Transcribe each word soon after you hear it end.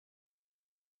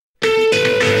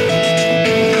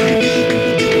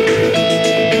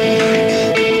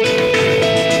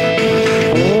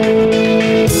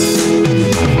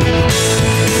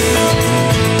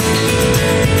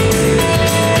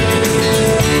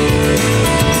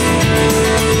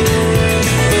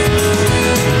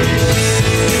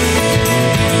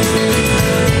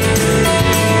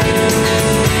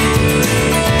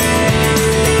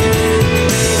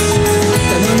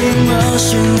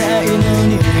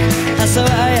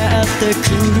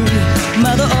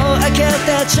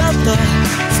ちょっと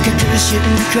深く深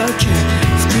呼吸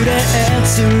膨れ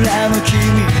面の君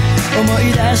思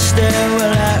い出して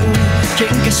笑う喧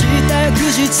嘩した翌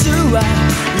日は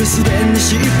留守電に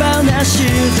しっぱなし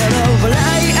だろう笑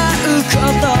い合うこ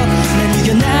と何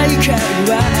気ない会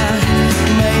話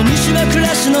毎日の暮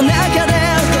らしの中で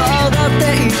踊っ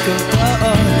ていこ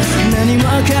う何も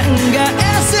考え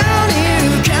ず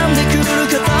に浮かんでく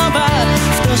る言葉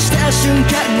ふとした瞬間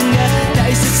が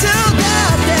大切だ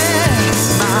って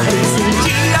Mas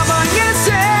dia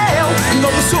amanheceu,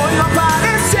 novo sonho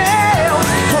apareceu.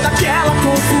 Toda aquela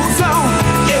confusão,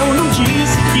 eu não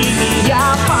disse que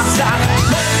ia passar.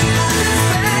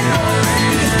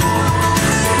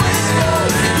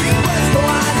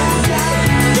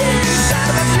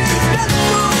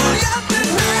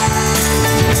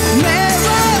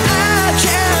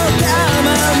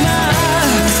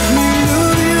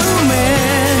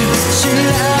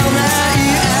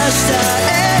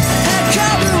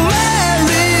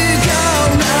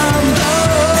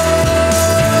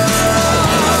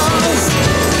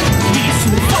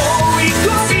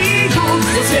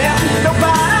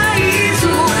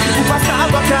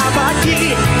 Acaba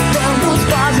aqui, vamos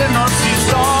fazer nossa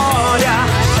história.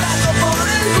 Paso por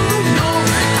el mundo,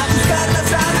 a buscar las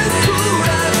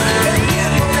aventuras. El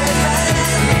tiempo me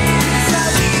traerá, mis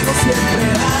amigos siempre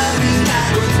van a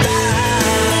contar.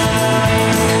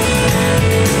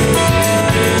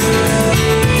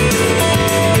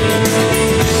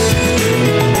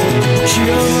 器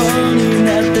用に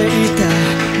なっていた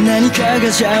何かが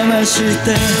邪魔して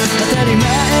当たり前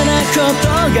なこと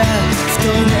が不透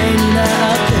明になっ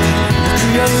て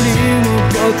僕よりも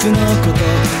僕のこと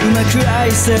うまく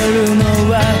愛せるの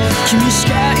は君し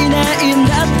かいないん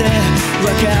だって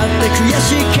分かって悔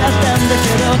しかったんだけ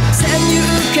ど先入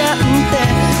観って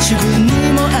自分に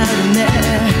もあるね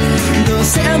どう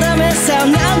せダメさ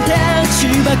なんて自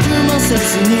爆もせ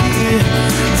ずに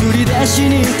振り出し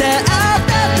に立った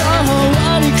途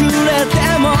方に暮れて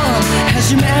も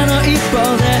初めの一歩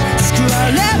で救わ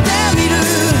れてみる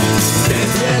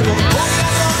Desde luego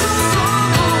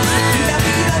la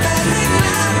vida me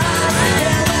reclama de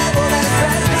nuevo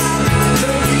despertar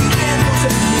sentimientos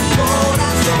en mi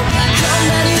corazón こん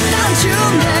なに単純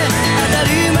で当たり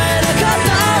前なこと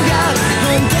が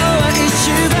本当は一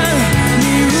番見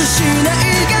失い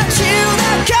がちだ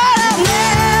からね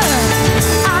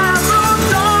Amo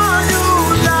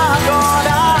sonhos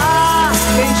agora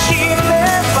deixe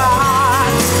levar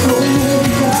no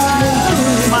mundo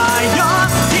maior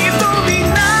e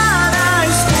dominar a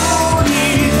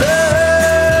escuridão.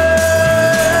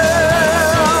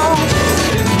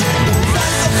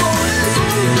 Paso por el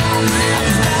mundo a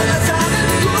buscar las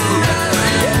aventuras.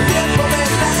 El tiempo me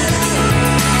traerá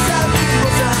mis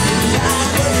amigos a mi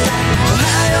lado. おは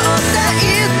ようって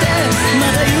言ってま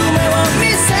た夢を見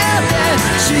せて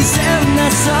自然な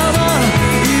その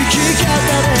生き方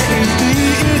でい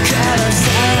いからさ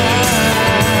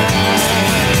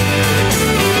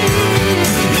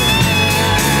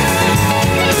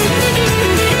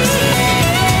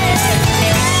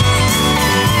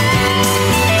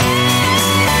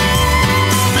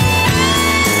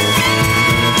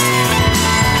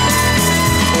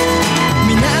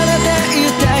見慣れて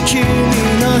いた君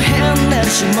の変な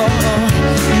字も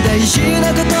大事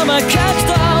な言葉書く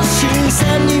と新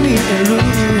鮮に見える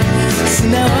素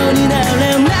直にな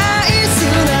れない素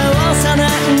直さなん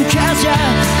かじゃ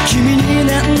君に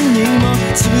何にも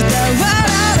伝わ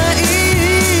らない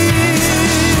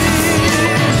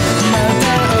また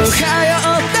おはよ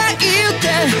うって言って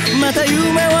また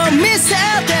夢を見せ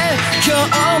て今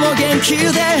日も元気で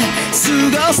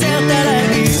過ごせたら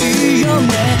いいよ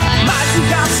ね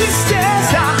Mas a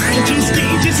tristeza diz que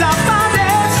desaparece